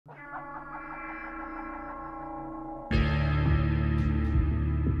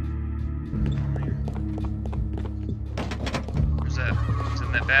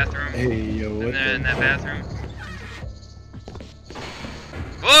bathroom. Hey, yo, what In there, the... in that bathroom.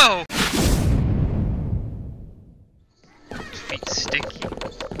 Whoa! Feet sticky.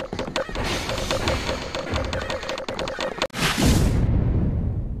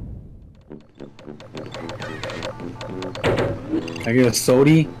 I get a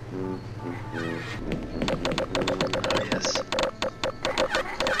sody? Oh, yes.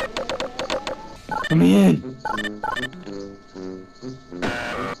 Come in!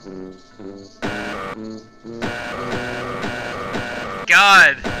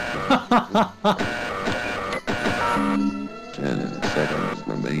 God! 10 seconds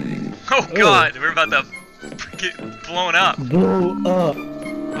remaining. Oh God, we're about to get blown up. Blow up!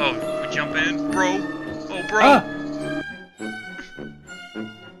 Oh, we jump in, bro. Oh, bro. Ah!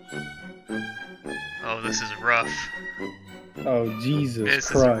 Oh, this is rough. Oh, Jesus This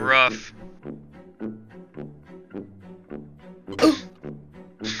Christ. is rough.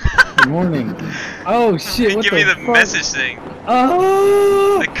 Good morning. Oh shit, what Give the me the fuck? message thing.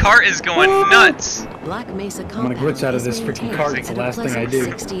 Oh! The cart is going nuts. Black Mesa I'm gonna compound glitch out of is this freaking maintained cart. It's the at a last thing I pleasant do.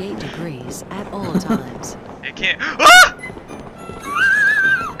 68 degrees at all times. It can't. Ah!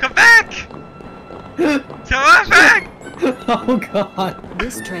 Come back! Come on back! Oh god.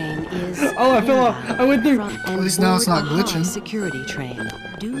 This train is Oh, I fell off. I went through. at least now it's not glitching. Security train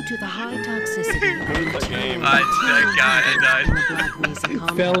due to the high toxicity of the game. I died. Black Mesa It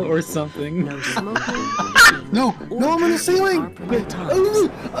compound. fell or something. No smoking. No, no, I'm on the ceiling. Do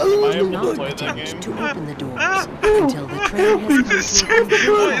not attempt to open the doors until the train has come to a complete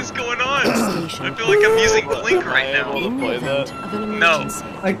What is going on? I feel like I'm using Blink right now. In the event of an No. emergency,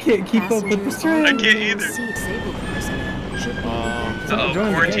 I can't keep up with the train. I can't either. Disabled personnel should be Uh-oh,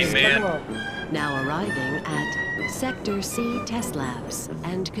 quarantine man. now arriving at Sector C test labs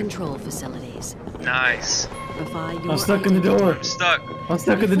and control facilities. Nice. Verify your I'm stuck in the door. I'm stuck. I'm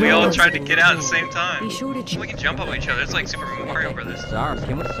stuck in the We all door. tried to get out at the same time. Be sure to We can jump over each other. It's like Super Mario Brothers.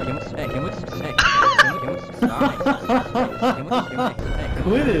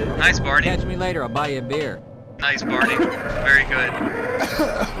 Quit it. Nice, Barney. Catch me later, I'll buy you a beer. Nice, Barney. Very good.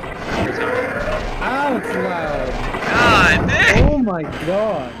 Ow, it's loud. God dang! Oh my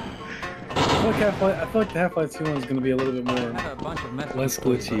god. I feel like the Half-Life 2 one is going to be a little bit more. Had a bunch of messages Less for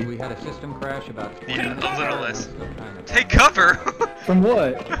you, glitchy. but we had a system crash about 20 Yeah, minutes a little ago. less. Still trying to- Take cover! From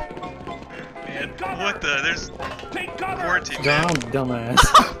what? Man, what the? There's quarantine man. Drown,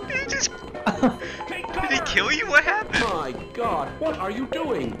 dumbass. Did he just... Did he kill you? What happened? My God, what are you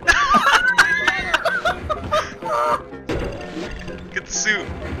doing? Get the suit.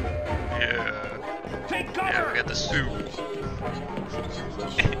 Yeah. Yeah, we got the suit.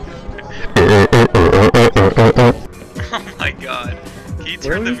 Oh my god. Can you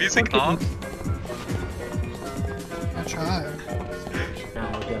turn the music off? I tried.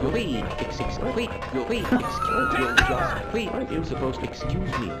 Wait, you're supposed to excuse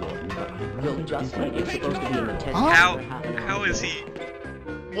me, Gordon, but you're supposed to be in the test. How is he?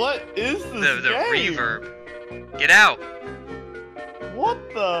 What is this The game? reverb. Get out! What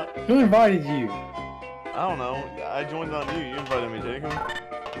the? Who invited you? I don't know. I joined on you. You invited me, Jacob.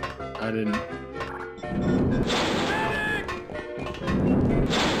 I didn't.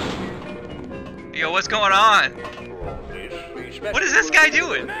 Yo, what's going on? What is this guy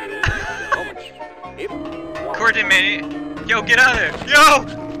doing? Coordinate man. Yo, get out of there.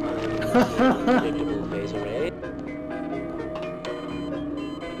 Yo!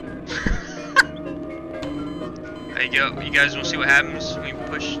 Hey, yo, you guys want to see what happens when we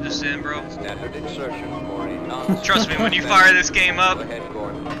push this in, bro? Standard insertion for a Trust me, when you fire this game up, Go ahead,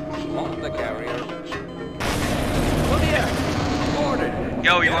 Gordon. On the carrier.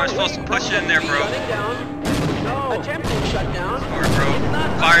 yo, you weren't supposed to push it in there, bro. Attempting shutdown. Or, bro,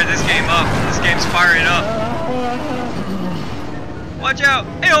 fire this game up. This game's firing up. Watch out!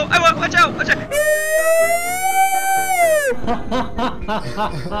 Hey, yo, watch out! Watch out!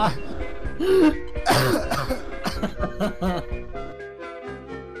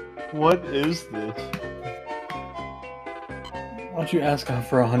 What is this? Why don't you ask her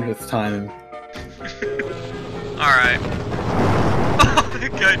for 100th time? Alright. Oh, the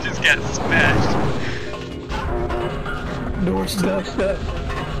guy just got smashed. Door stuck.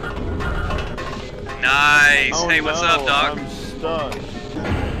 Nice. Oh, Hey, what's no, up, Doc? I'm stuck.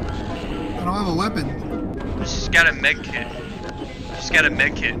 I don't have a weapon. She's got a med kit. She's got a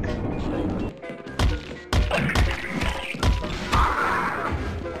med kit.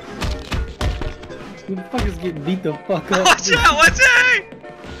 Who the fuck is getting beat the fuck up? Watch out! Watch out!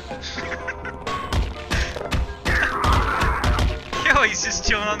 Yo, he's just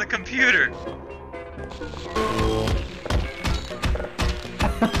chilling on the computer.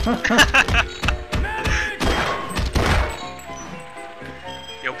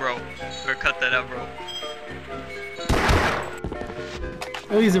 Yo, bro. Better cut that out, bro.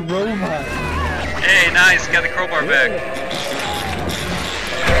 Oh, he's a robot. Hey, nice. Got the crowbar back.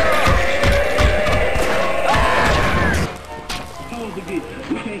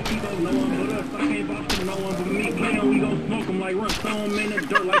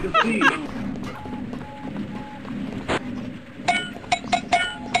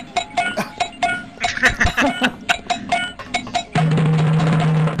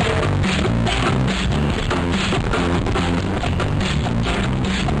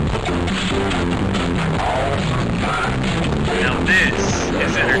 Now this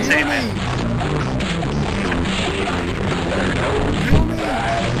is entertainment.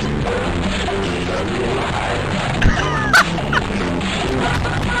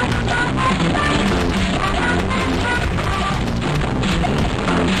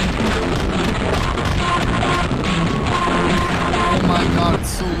 Oh my god, it's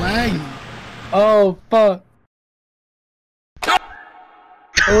so laggy. Oh fuck.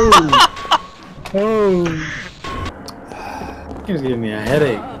 Oh. Oh. It's giving me a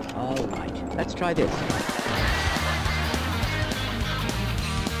headache. Alright, let's try this.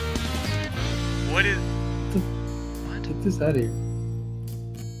 What is... Get this out of here.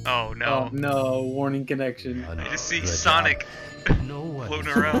 Oh, no. Oh no, warning connection. I just see Sonic floating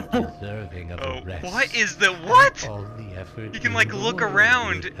around. Deserving of Oh, a rest. what is the... What? All the effort You can, in like, the look world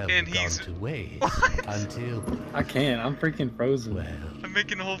around, would have and gone he's... to waste What? until, I can't. I'm freaking frozen. well, I'm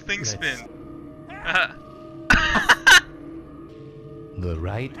making the whole thing Let's- spin. the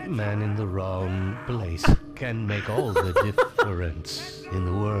right man in the wrong place can make all the difference in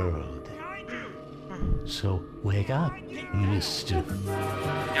the world. So wake up, mister.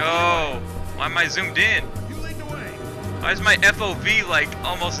 Yo, why am I zoomed in? Why is my FOV like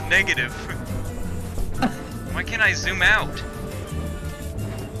almost negative? Why can't I zoom out?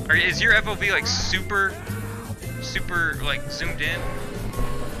 Is your FOV like super like zoomed in?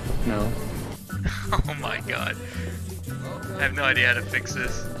 No. Oh my god. I have no idea how to fix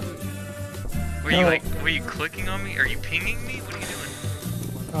this. Were you No. like, were you clicking on me? Are you pinging me? What are you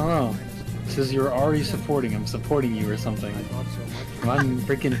doing? I don't know. It says you're already supporting. I'm supporting you or something. I'm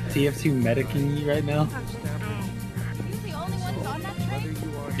freaking TF2 medicing you right now.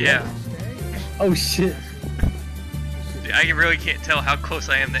 Yeah. Oh shit. Dude, I really can't tell how close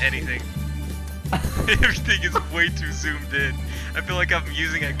I am to anything. Everything is way too zoomed in. I feel like I'm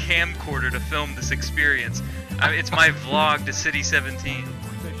using a camcorder to film this experience. It's my vlog to City 17.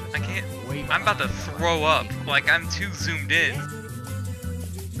 I can't... I'm about to throw up. Like, I'm too zoomed in.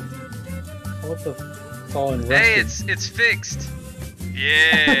 What the? It's all in Hey, it's fixed.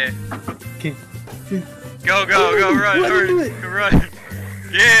 Yeah. Okay. Go, run, Let me do it. run.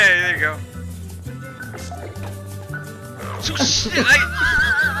 Yeah, there you go. So shit,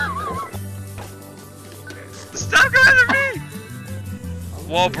 Stop going after me!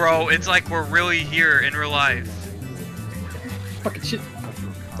 Whoa, bro, it's like we're really here in real life. Fucking shit.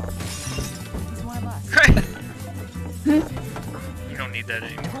 You don't need that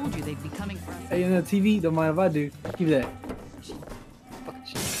anymore. Told you they'd be coming for us. Hey, on the TV, don't mind if I do. Keep that. Fucking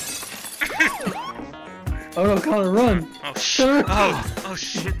shit. Oh no, Connor, run! Oh shit! Oh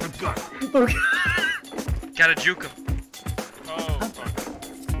shit! Okay. Gotta juke him.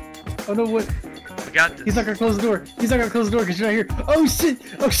 Oh no, what? We got this. He's not gonna close the door. He's not gonna close the door because you're not here. Oh shit!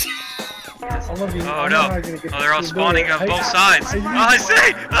 Oh shit! I love you. Oh I'm no! not gonna get Oh, they're all through the door. spawning on both sides. I- Oh, I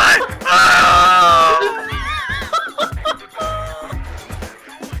see!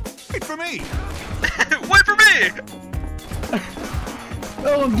 Wait for me! Wait for me!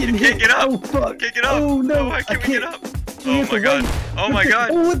 Oh, I'm getting hit. Can't get up. Oh fuck! Can't get up. Oh no! Oh, why can't we get up? You Oh have my to god! wait. Oh my god!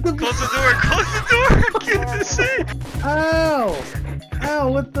 Oh, what the? Close the door! Close the door! I can't see! Ow!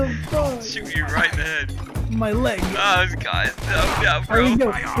 Ow! What the fuck? Shoot you right in the head. My leg. Oh god! No, Oh, we can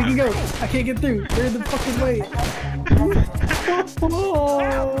bro! go. We can go. I can't get through. They're in the fucking way.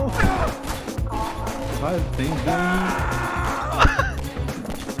 Oh. My thing,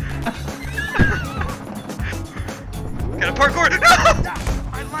 Got a parkour! No!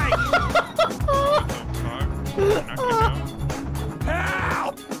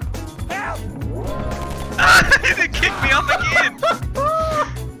 Help! Help! They kicked me off again!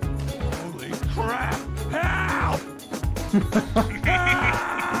 Holy crap! Help!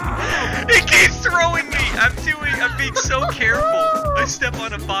 He keeps throwing me! I'm being so careful. I step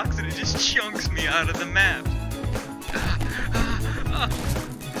on a box and it just chunks me out of the map.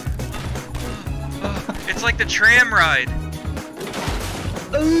 It's like the tram ride.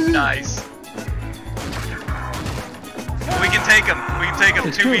 Nice. We can take him. We can take him.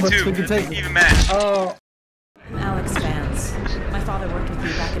 2v2. We can take him. Even match. Oh. Alex Vance. My father worked with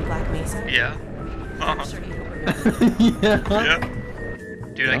you back in Black Mesa. Yeah. I'm sure you don't remember. Yeah.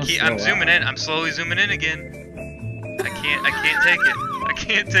 Dude, I'm zooming in. I'm slowly zooming in again. I can't take it. I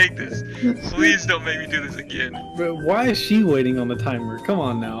can't take this. Please don't make me do this again. But why is she waiting on the timer? Come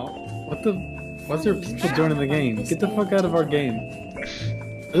on now. What the? Why's there people joining the game? Get the fuck out of our game.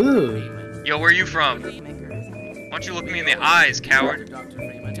 Ugh. Yo, where are you from? Why don't you look me in the eyes, coward?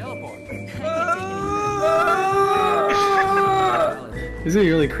 Is it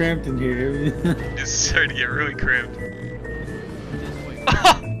really cramped in here? It's starting to get really cramped.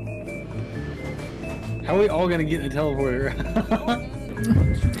 How are we all gonna get in a teleporter?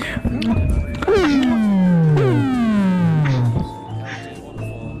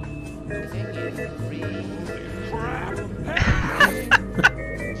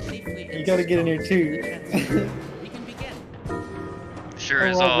 You gotta get in here too. Sure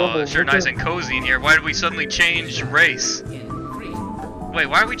is all sure nice and cozy in here. Why did we suddenly change race? Wait,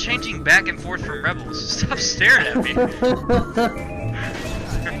 why are we changing back and forth from rebels? Stop staring at me.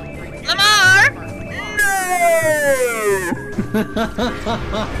 Lamar!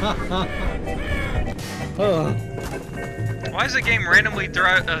 Oh. Why does the game randomly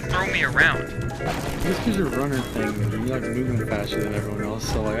throw me around? This is your runner thing. You're like moving faster than everyone else,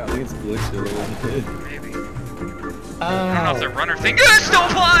 so like I think it's glitched a little bit. Maybe. I don't know if the runner thing still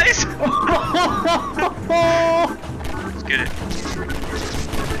applies! Let's get it.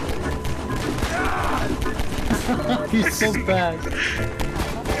 He's so fast.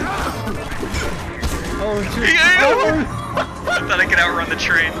 Oh, shit. I thought I could outrun the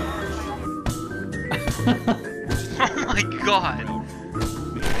train. Oh my god.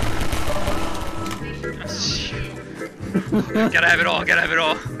 Gotta have it all, gotta have it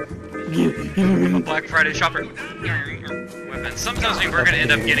all. I'm a Black Friday shopper. Weapons. Sometimes we're gonna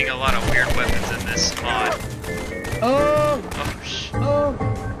end up getting a lot of weird weapons in this mod. Oh! Oh, shit. Oh!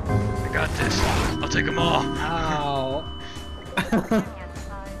 I got this. I'll take them all. Ow.